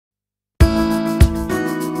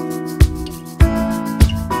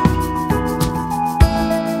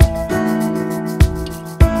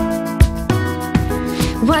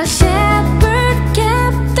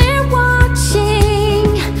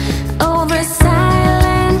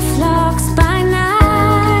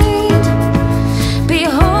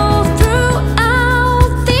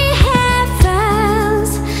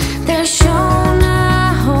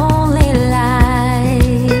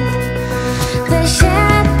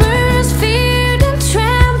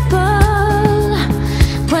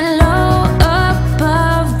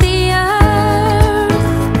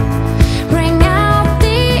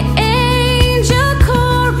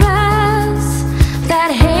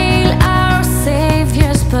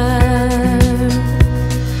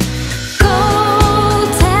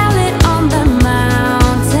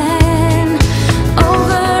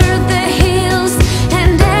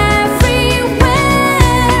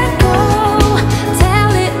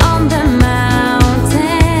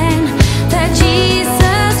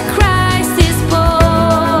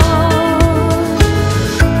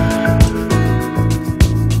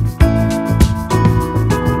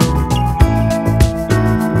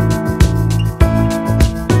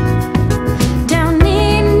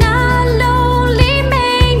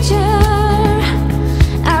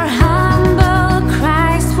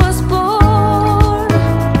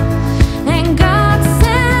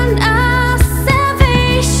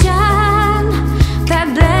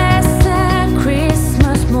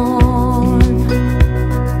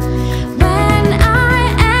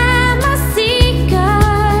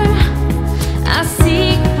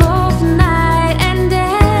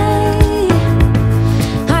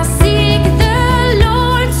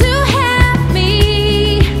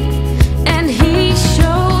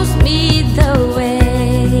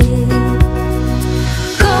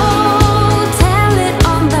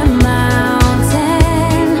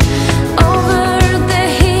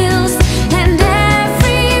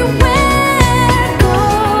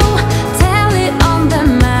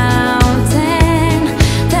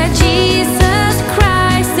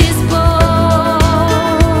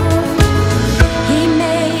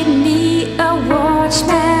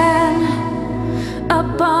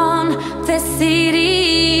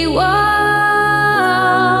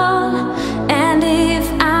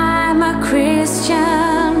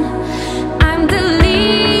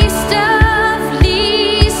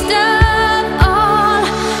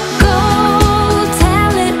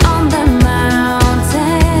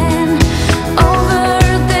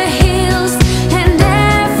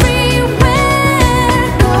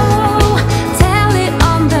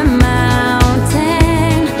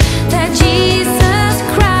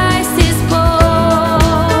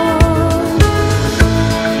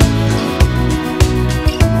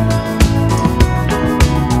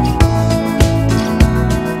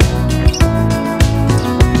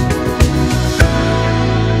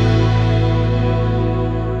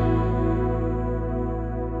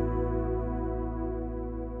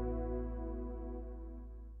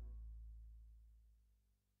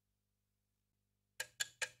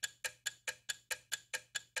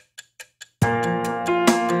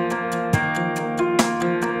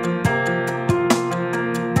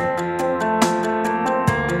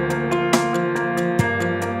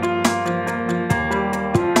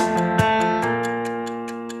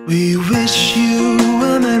We wish you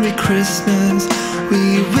a Merry Christmas.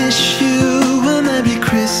 We wish you a Merry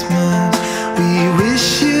Christmas. We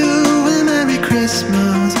wish you a Merry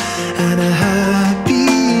Christmas and a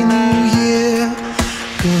Happy New Year.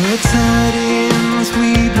 Good tidings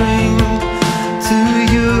we bring to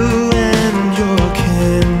you and your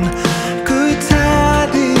kin. Good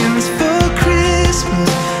tidings for Christmas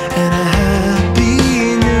and a Happy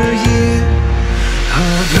New Year.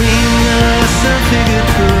 Oh, bring us some figure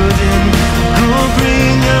pudding. Oh,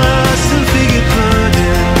 bring us some figure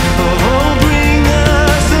pudding. Oh, bring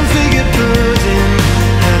us some figure pudding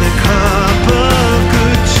and a cup of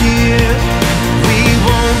good cheer. We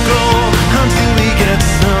won't go until we get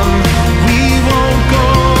some. We won't go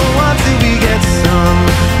until we get some.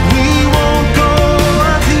 We won't go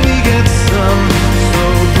until we get some. So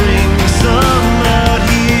bring some out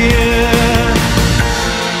here.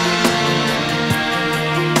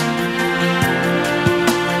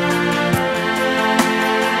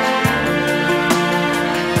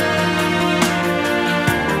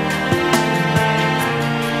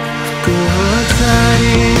 Good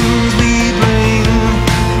tidings we bring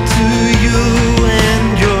to you and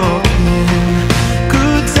your kin.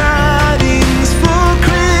 Good tidings for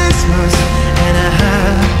Christmas and a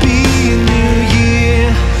Happy New Year.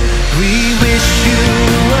 We wish you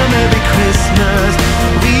a Merry Christmas.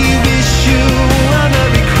 We wish you a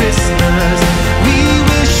Merry Christmas. We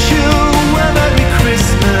wish you a Merry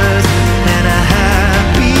Christmas and a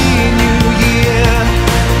Happy New Year.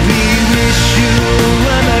 We wish you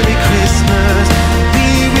a Merry Christmas. We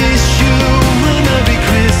wish you a Merry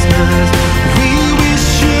Christmas. We wish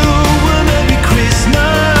you a Merry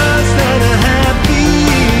Christmas and a Happy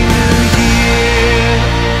New Year.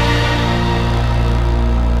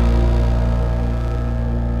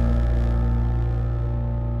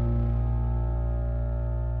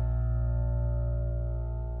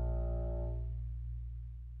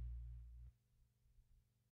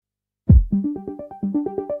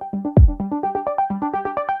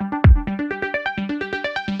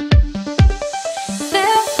 The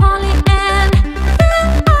holly and the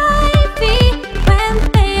ivy, when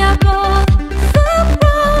they are both full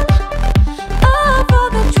grown, of all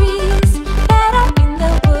the trees that are in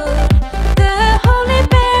the wood, the holly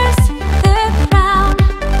bears the crown.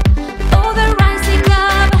 Oh, the rising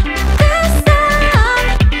of the sun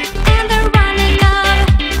and the running of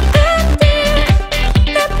the deer,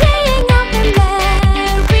 the playing of the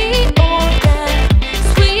merry organ,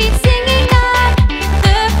 sweet singing of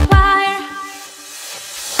the choir.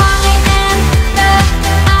 Holly and the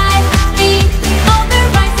ivy, oh, the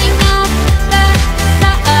rising of the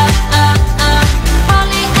sun.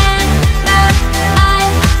 Holly and the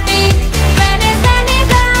ivy, red as any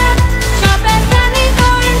blood, sharp as any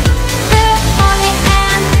thorn. The holly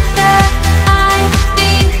and the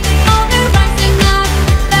ivy, oh, the rising of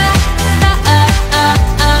the sun.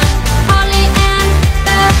 Holly and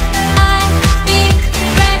the ivy,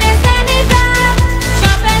 red as any blood,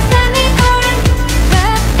 sharp as any thorn. The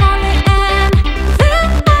holly and the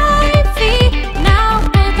ivy, now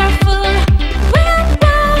both are full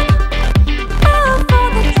grown, of all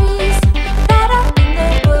the trees that are in the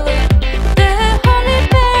wood, the holly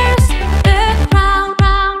bears the crown.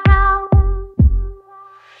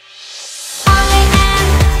 Holly and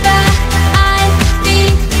the ivy,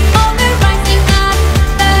 oh, the rising of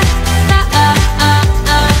the sun.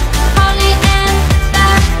 Holly and the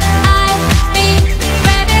ivy,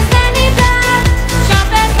 red as any blood,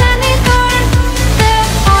 sharp as any thorn. The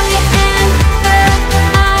holly and the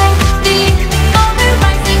ivy, oh, the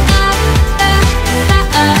rising of the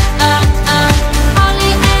sun.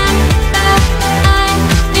 Holly and the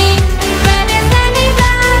ivy, red as any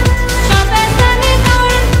blood, sharp as any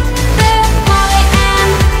thorn. The holly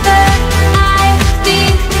and the ivy,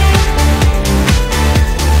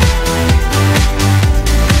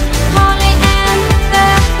 holly and the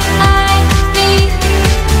ivy,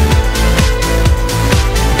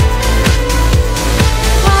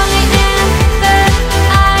 holly and the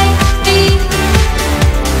ivy,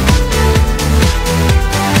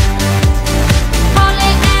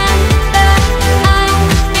 holly and the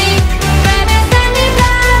ivy, red as any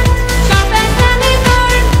blood, sharp as any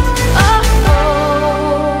thorn. Oh, oh.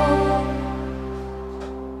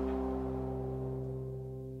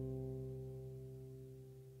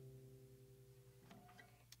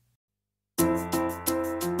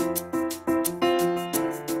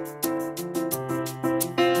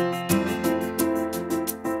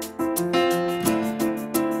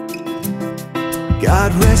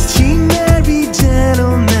 God rest ye merry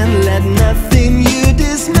gentlemen, let nothing you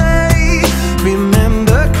dismay.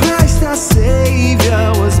 Remember Christ our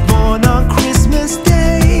Savior was born on Christmas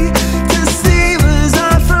Day.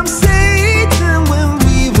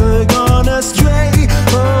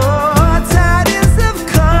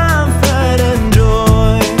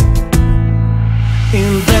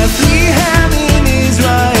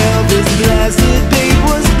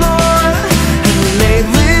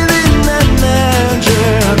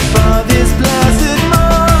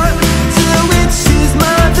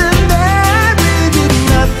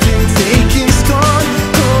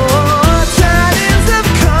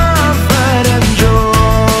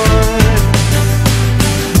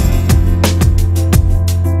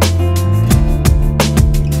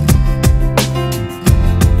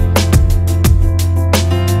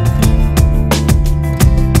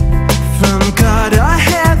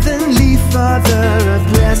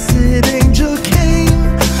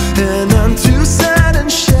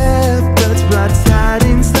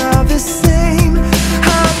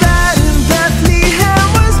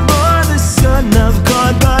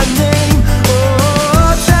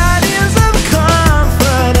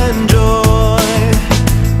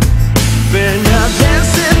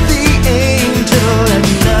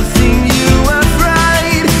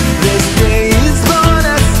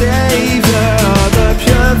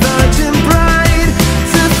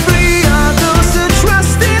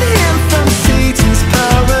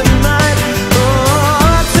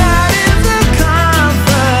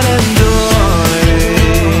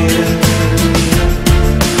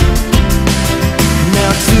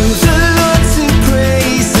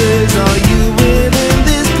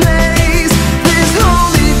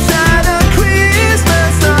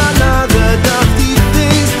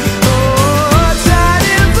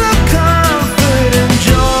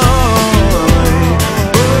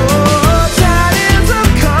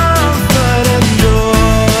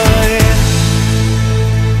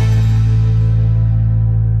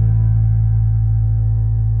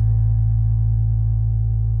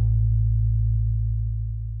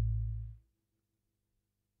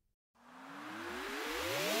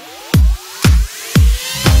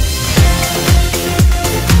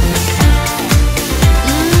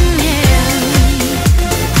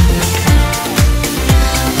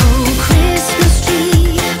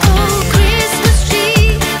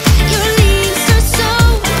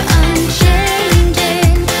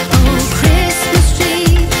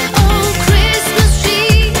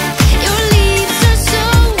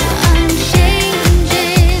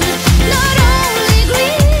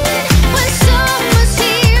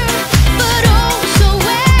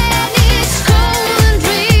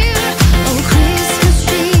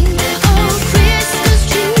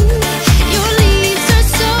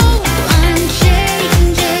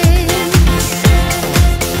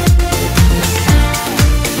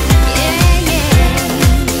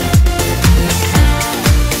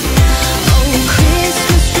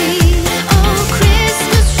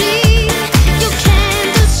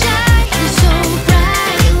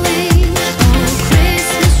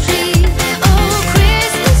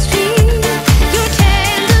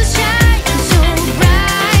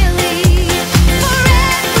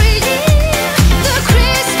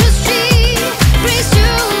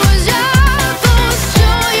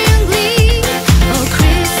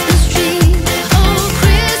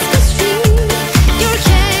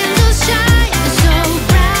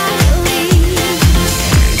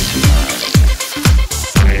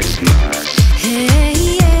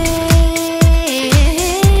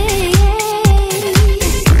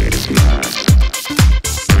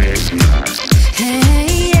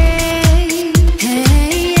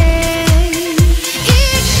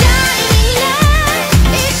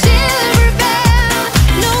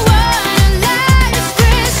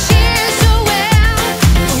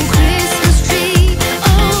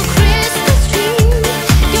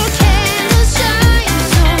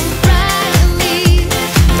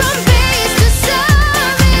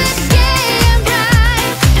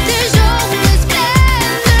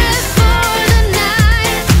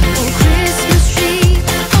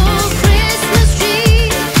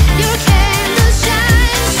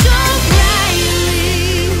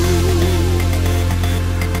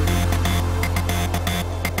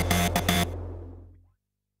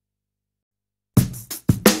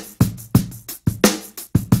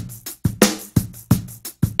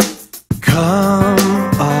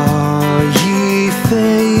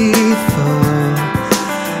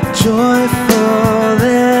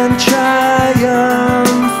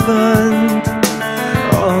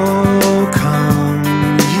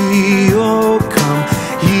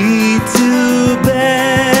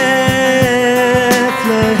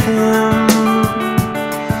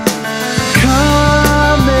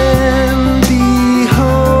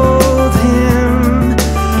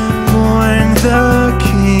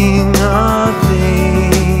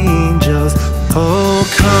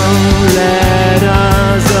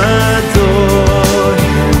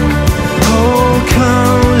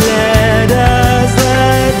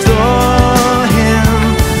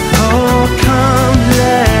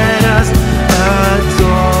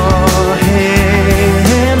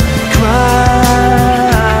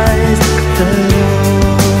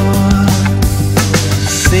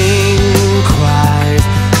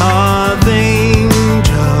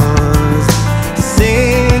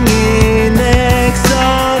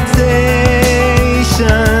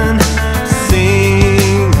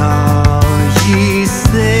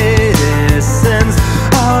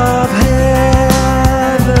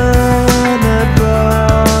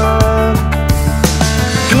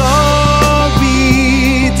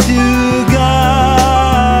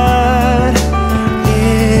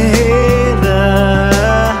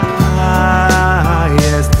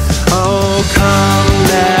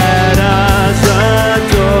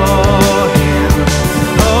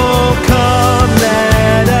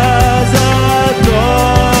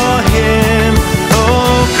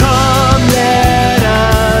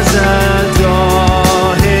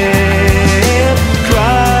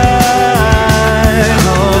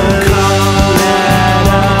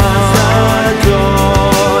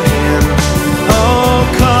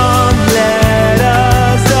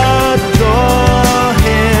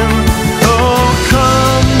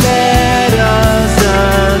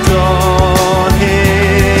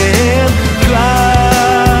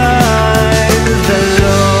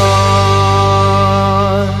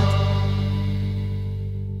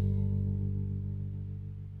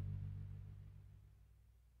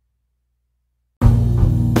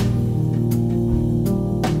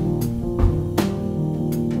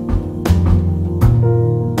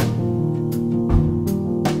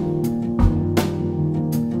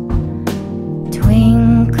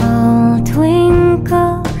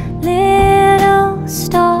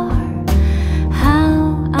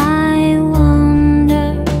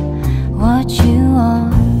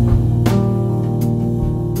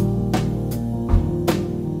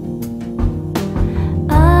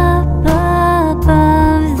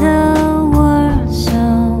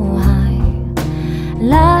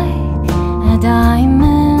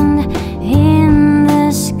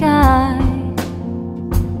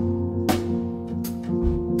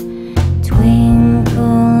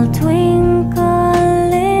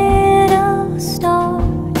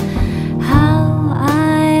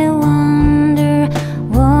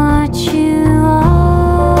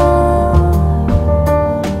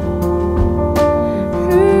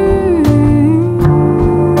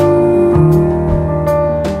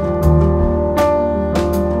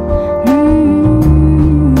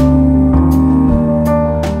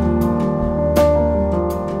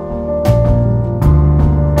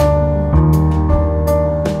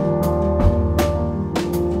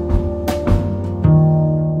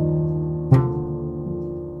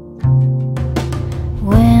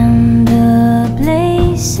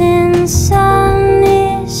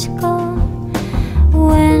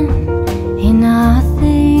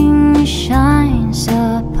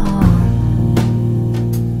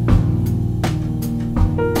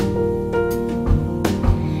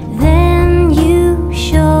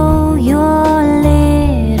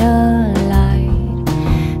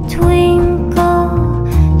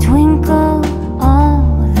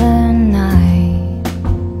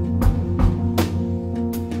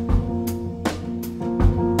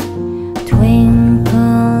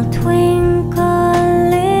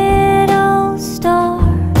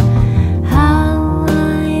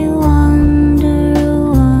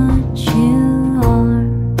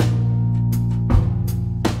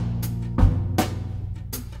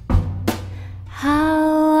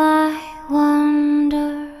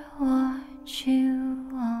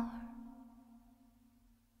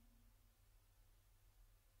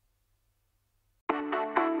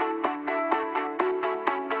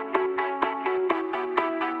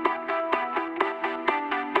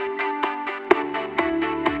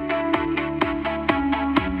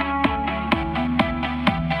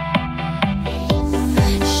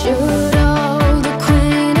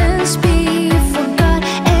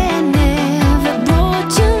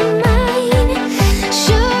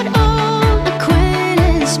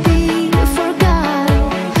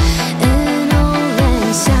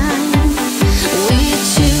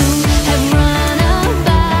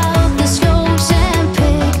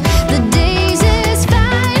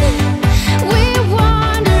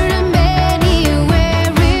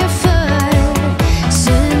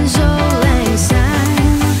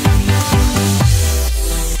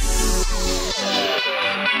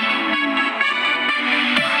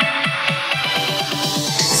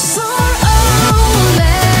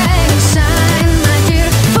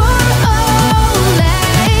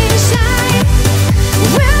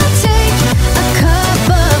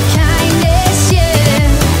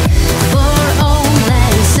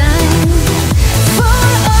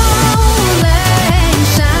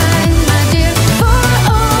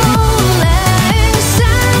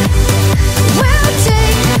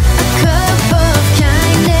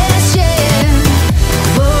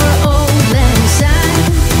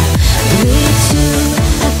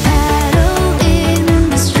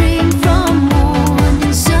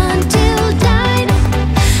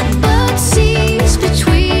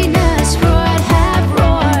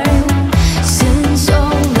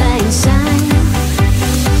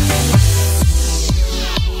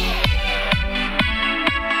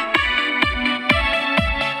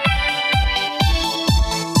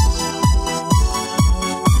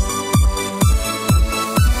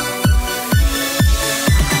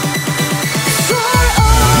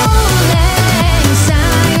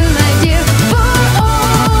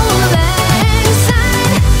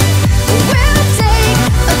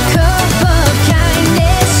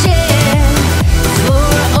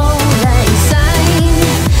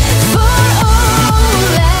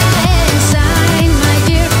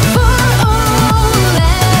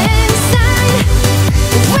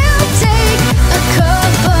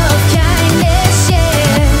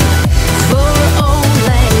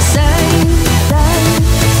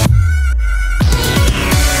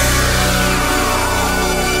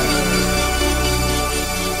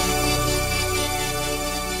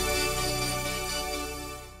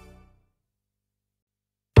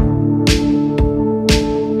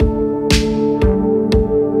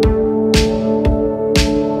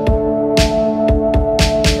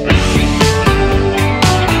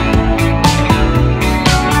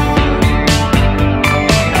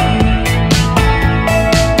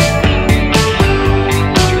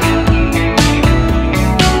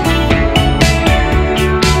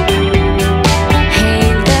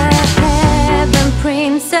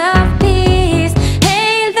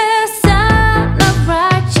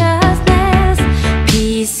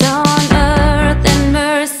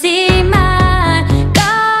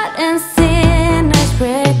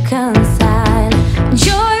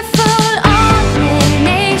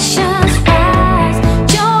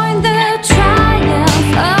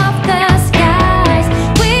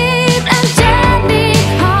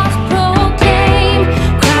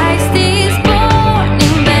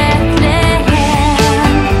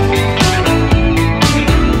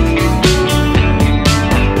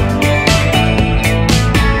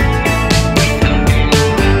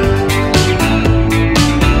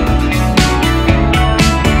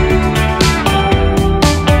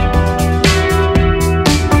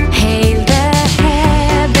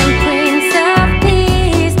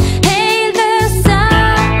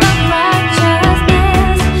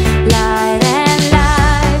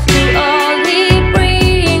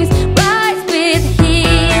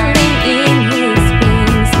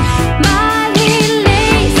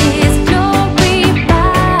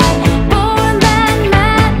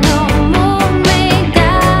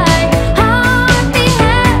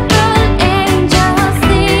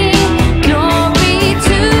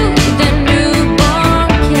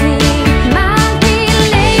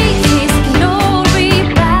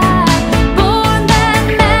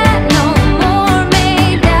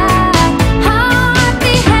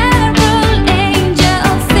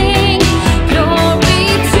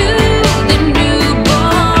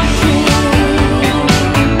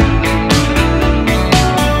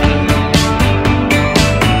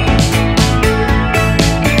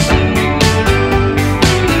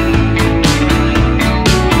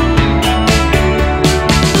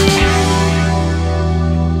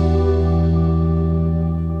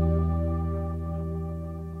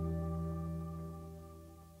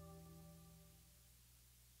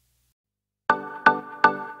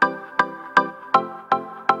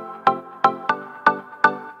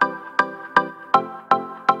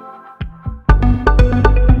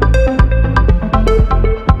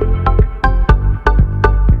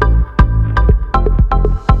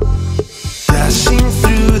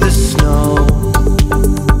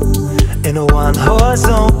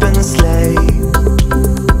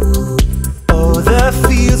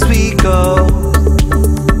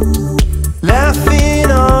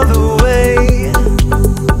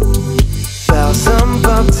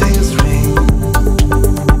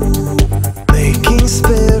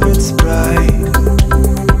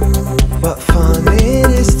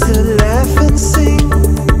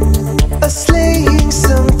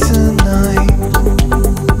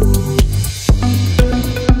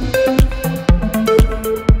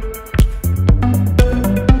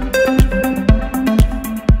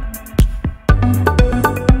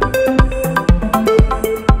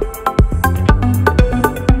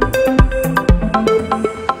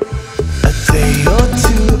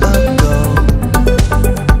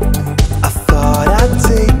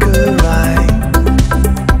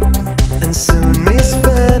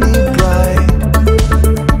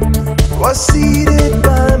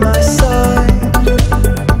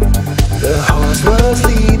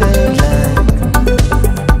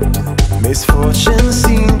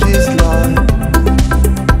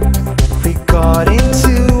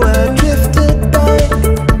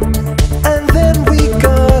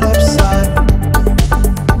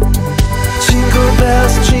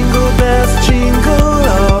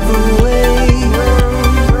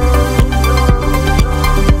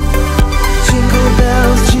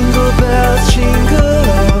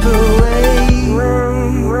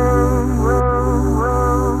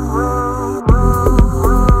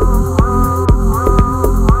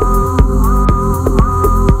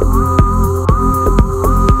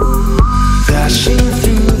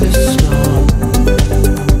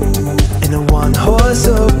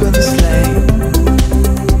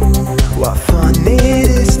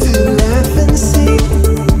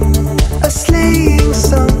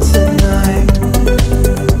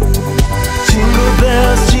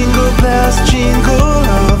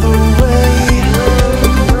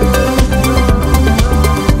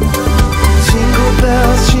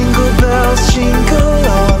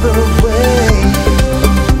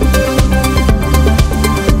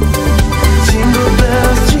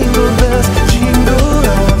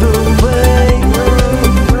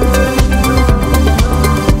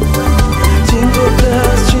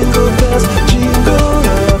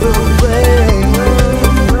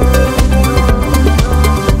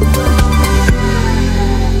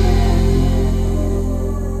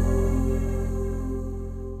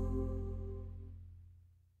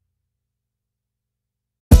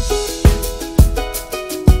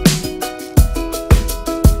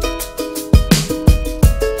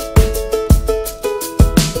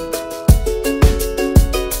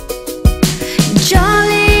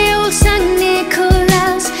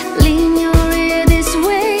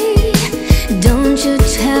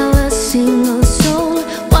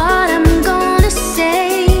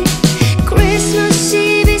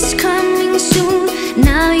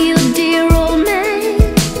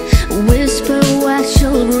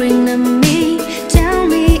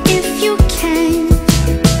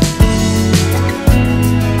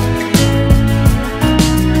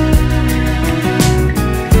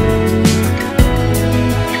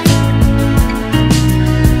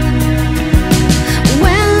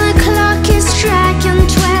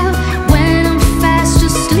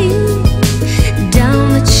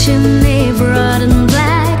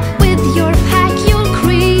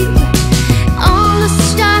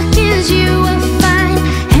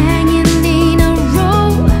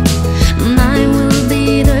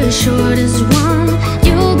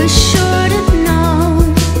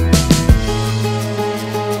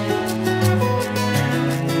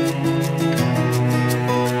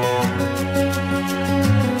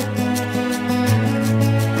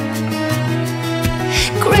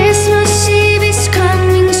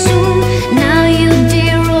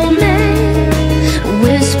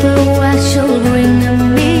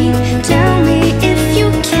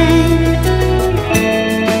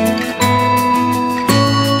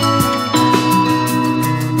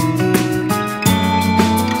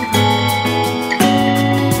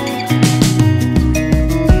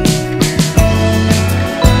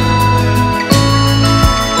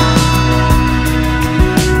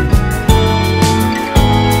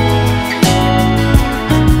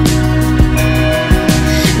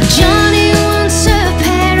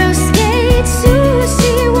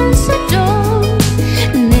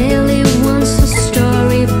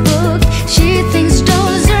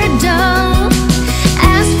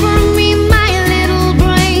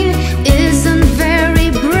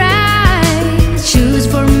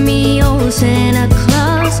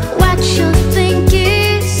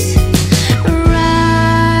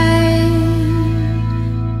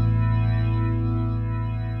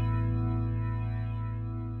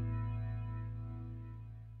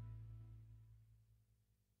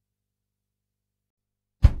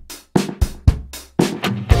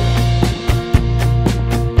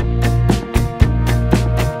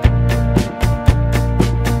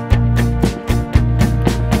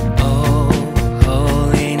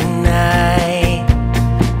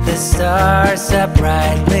 up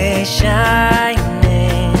brightly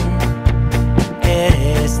shining. It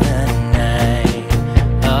is the night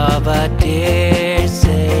of a dear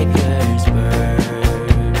Savior's birth.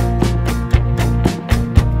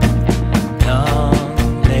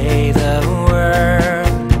 Long lay the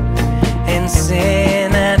world in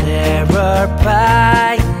sin and error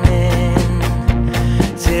pining,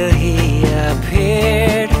 till He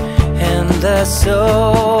appeared and the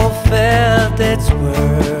soul felt its worth.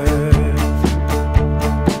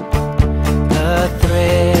 A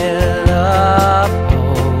thrill of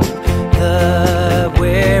hope, the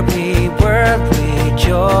weary world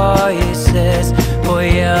rejoices, for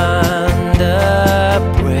yonder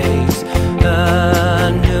breaks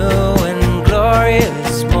a new and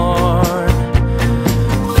glorious morn.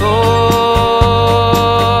 For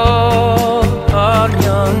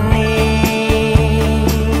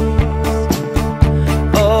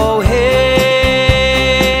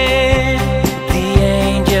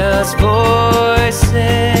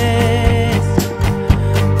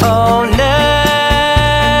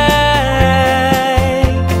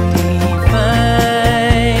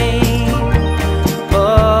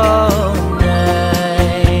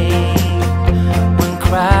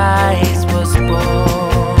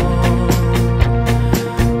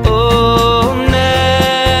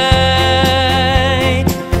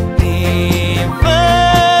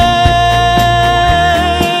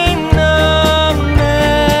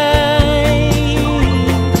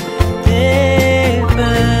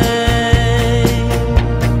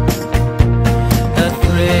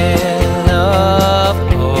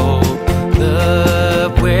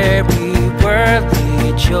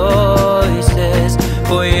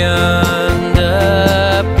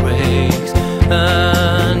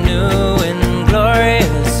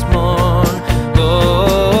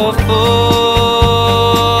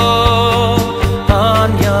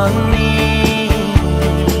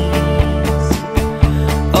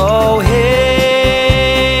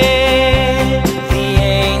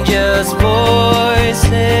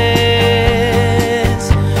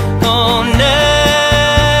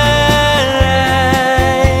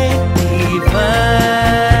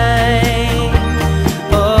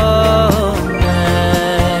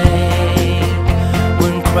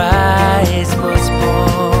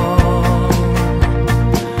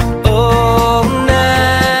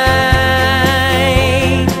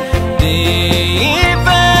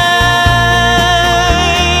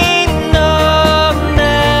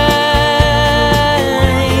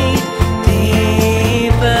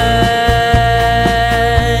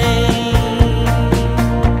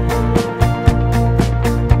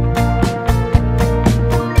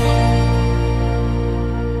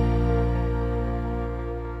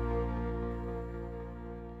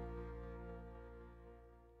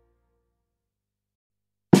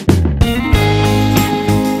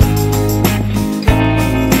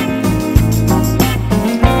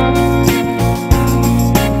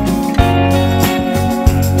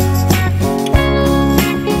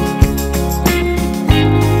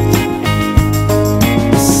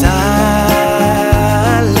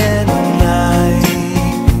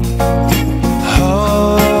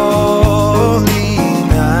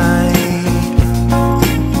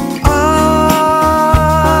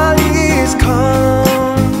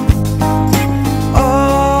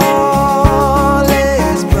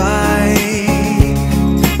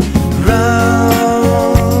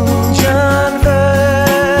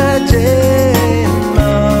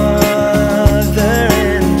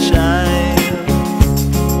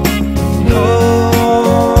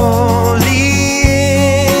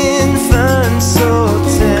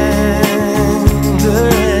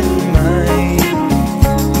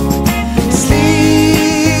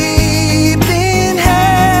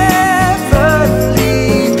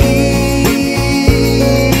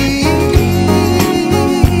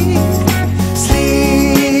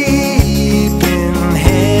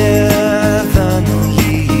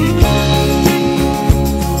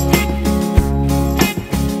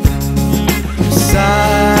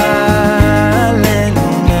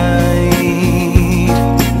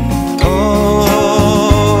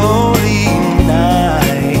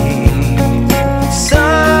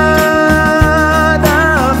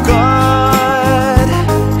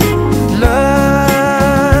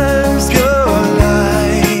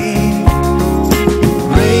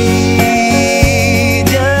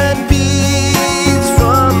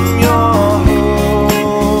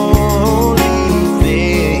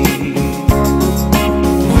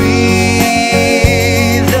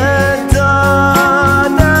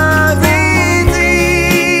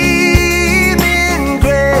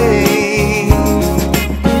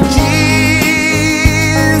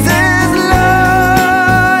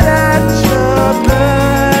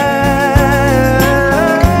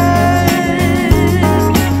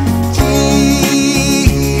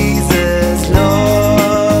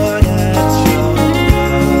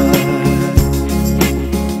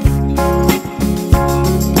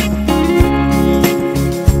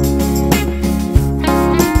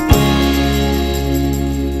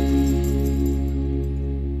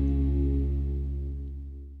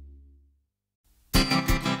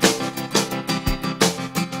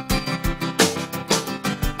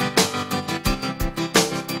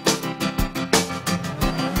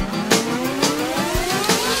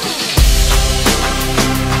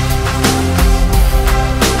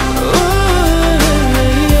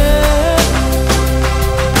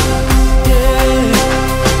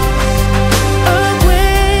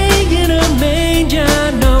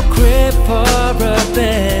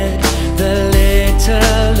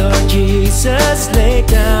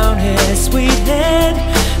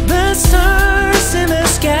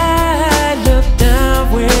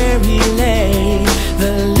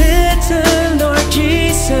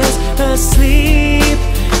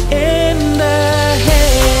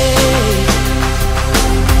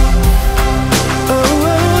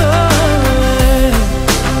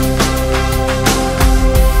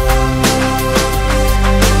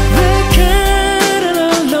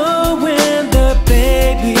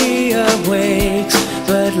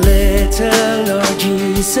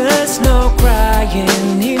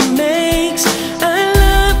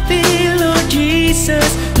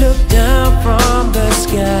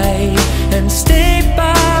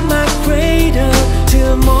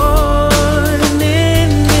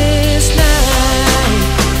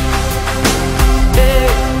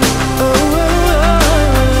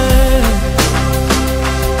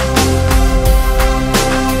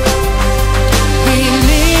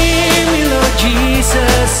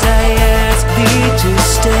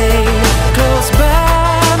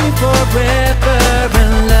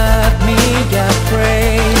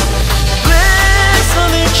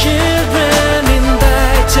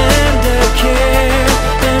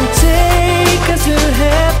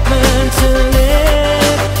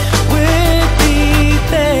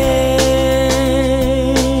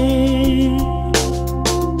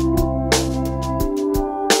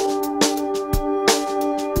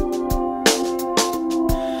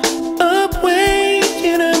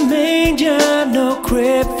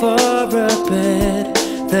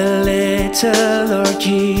little Lord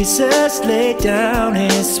Jesus laid down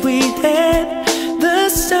his sweet head. The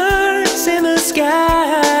stars in the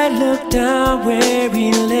sky looked down where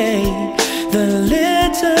he lay. The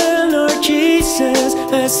little Lord Jesus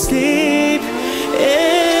asleep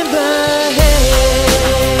in the hay.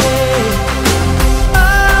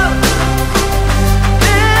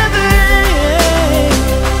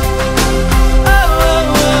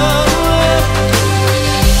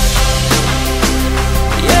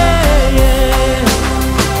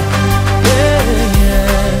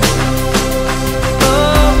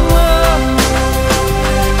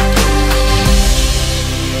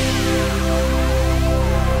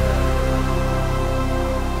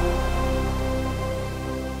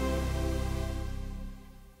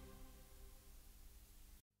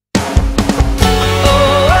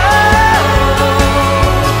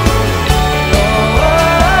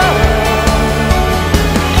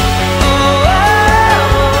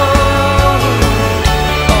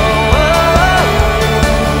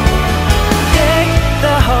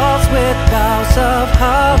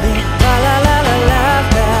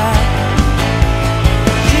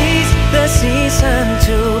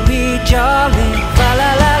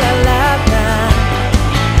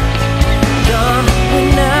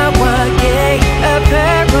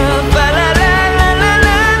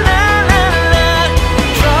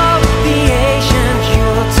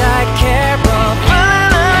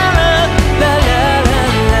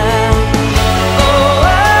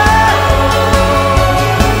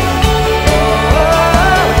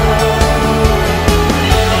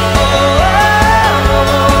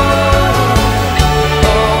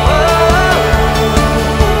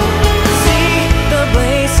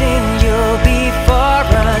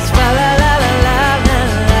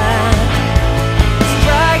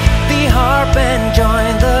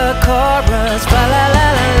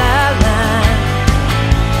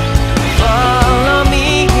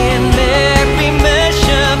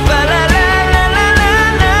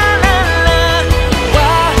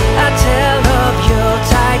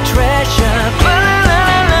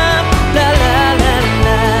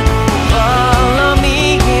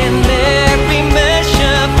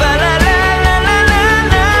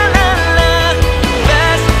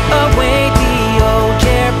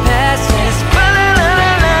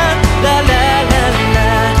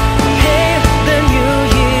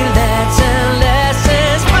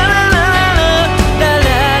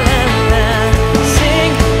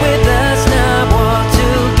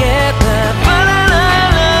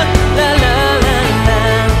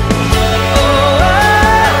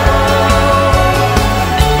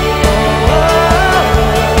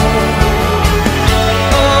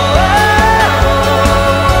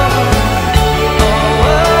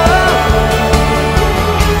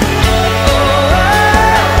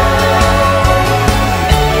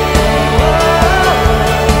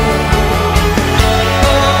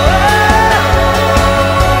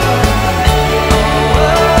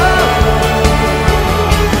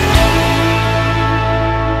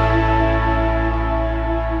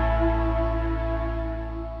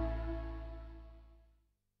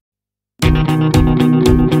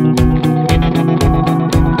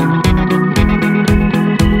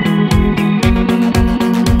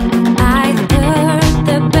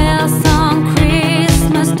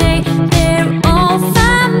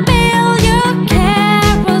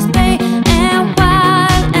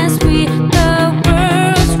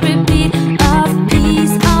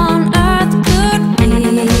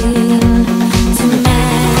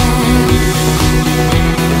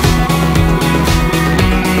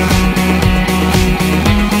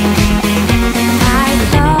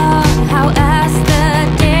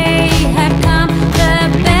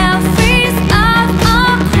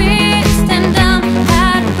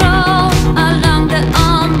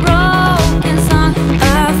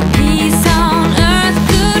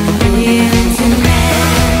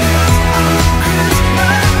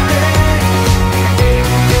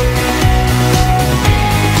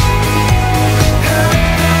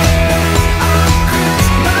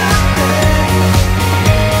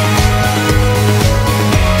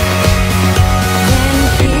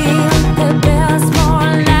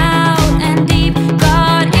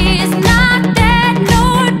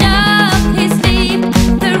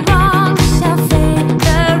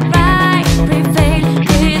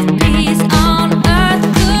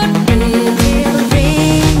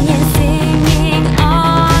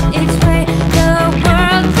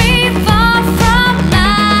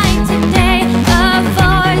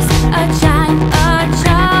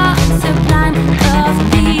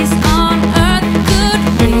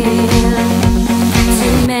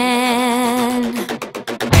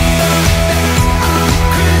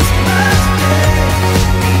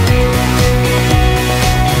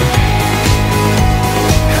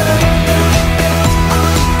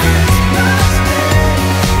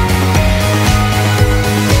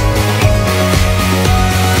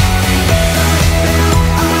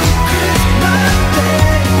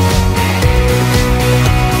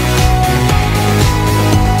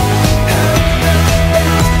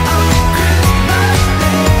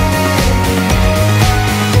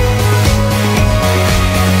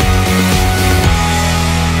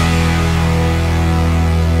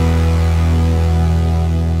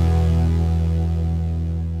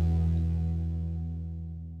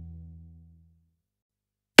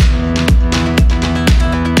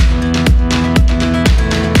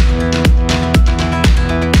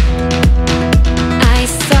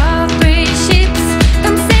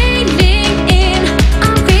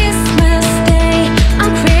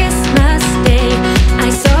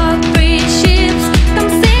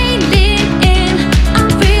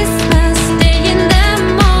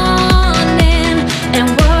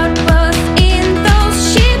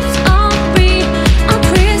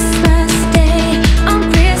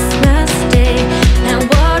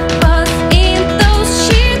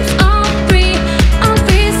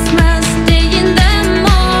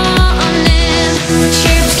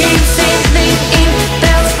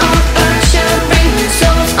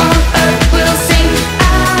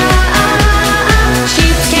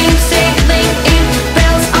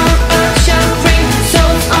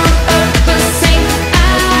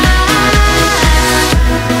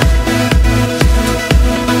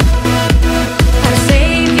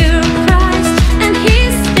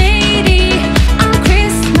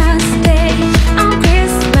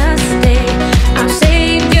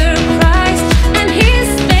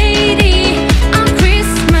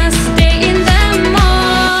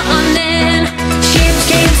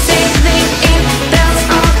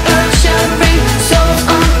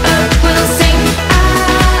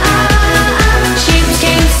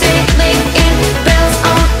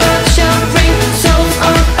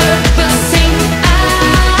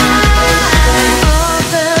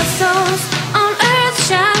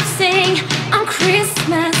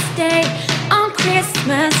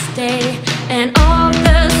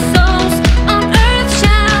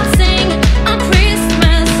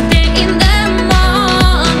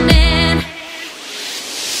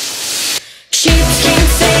 Ships keep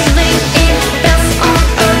sailing in, bells on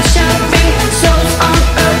earth shall ring, souls on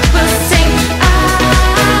earth will sing.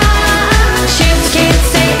 Ships keep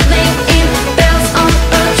sailing in, bells on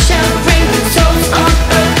earth shall ring, souls on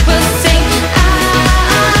earth will sing.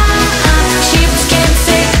 Ships keep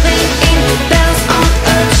sailing in, bells on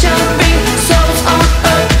earth shall ring, souls on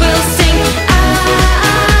earth will sing.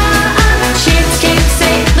 Ships keep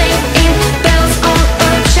sailing in, bells on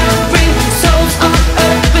earth shall ring, souls on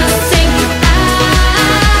earth will sing.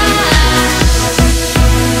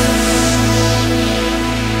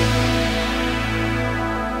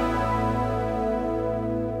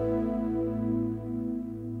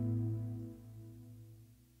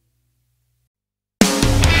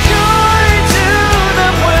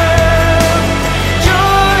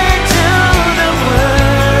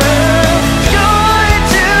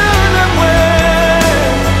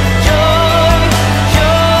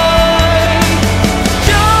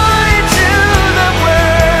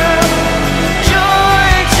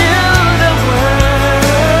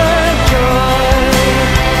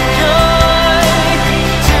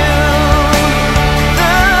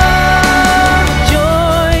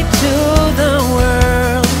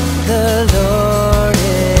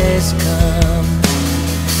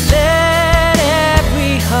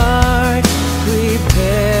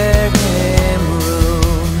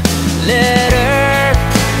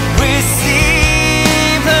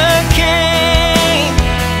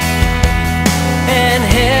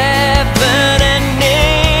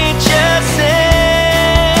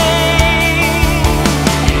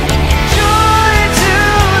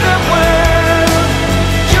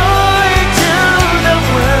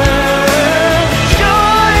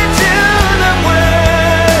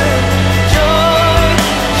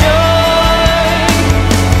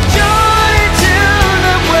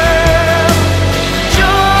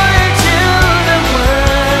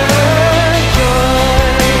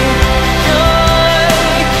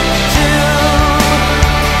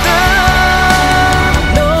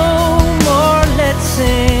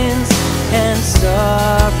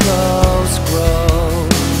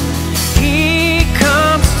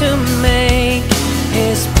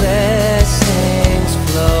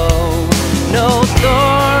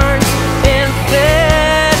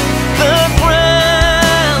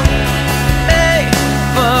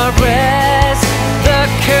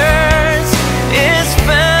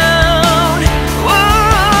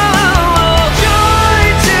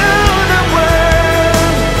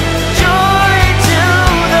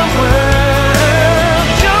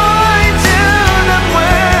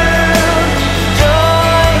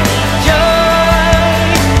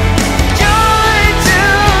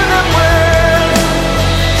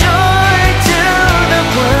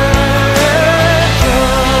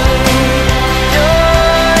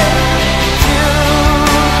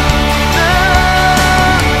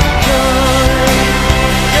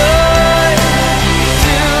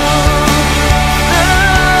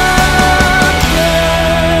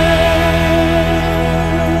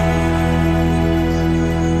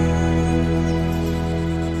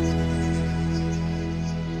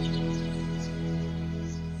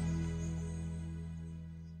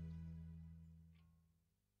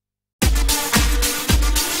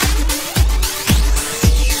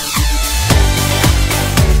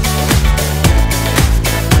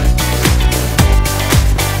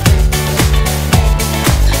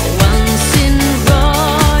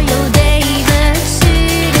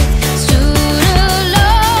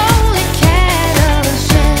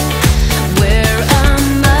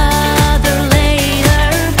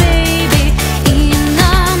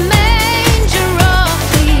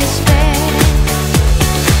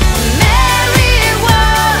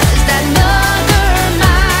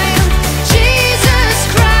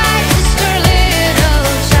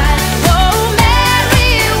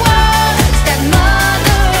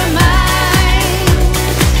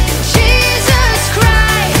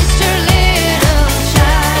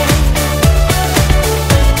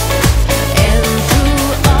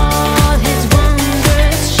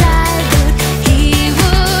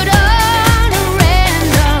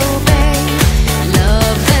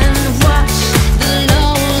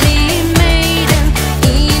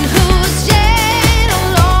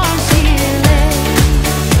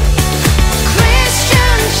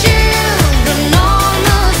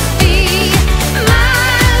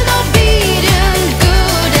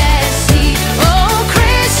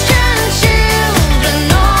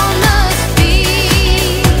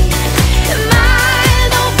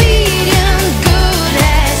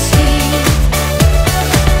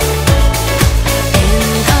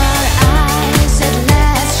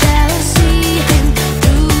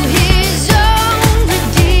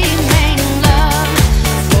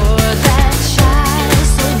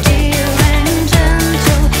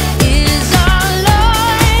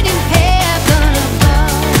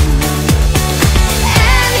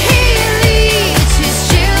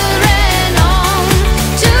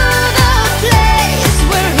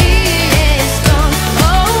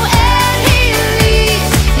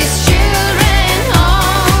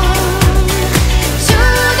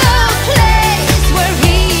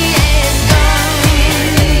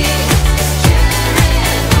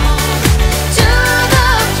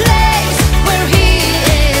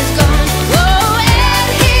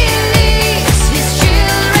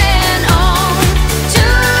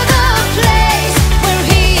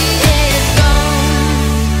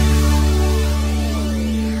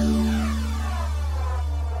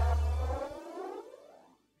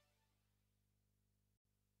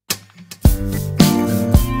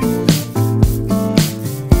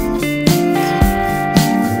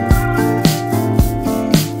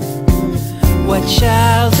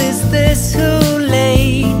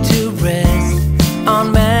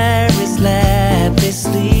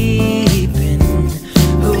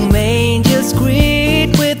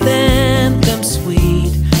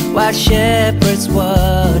 while shepherds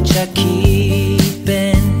watch are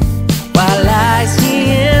keeping, while I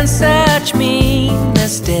see in such mean a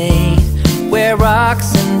state where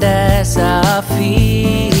rocks and ass are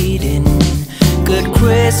feeding. Good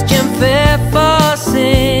Christian fare for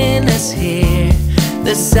sinners here,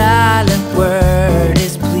 the silent word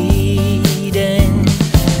is pleading.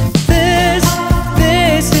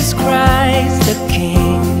 This is Christ the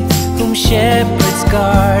King, whom shepherds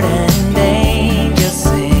guard and angels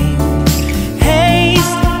sing.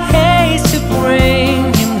 Haste, haste to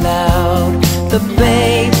bring him loud, the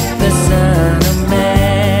babe, the Son of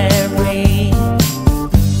Mary.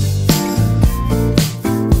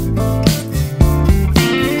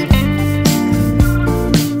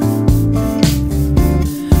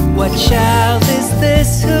 What child is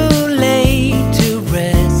this who laid to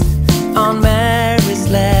rest on Mary's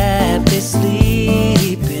lap is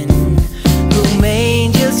sleeping, whom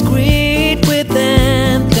angels greet with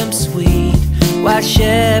anthems sweet, while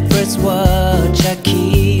shepherds watch are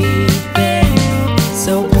keeping?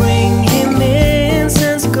 So bring him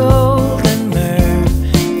incense, gold and myrrh,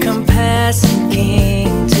 compassing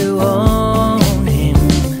King to own him.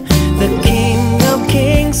 The King of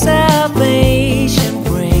kings salvation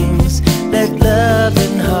brings, let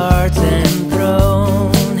loving hearts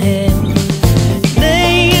enthrone him.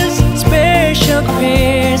 Nails, spears shall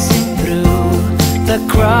piercing through the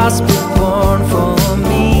cross, be born for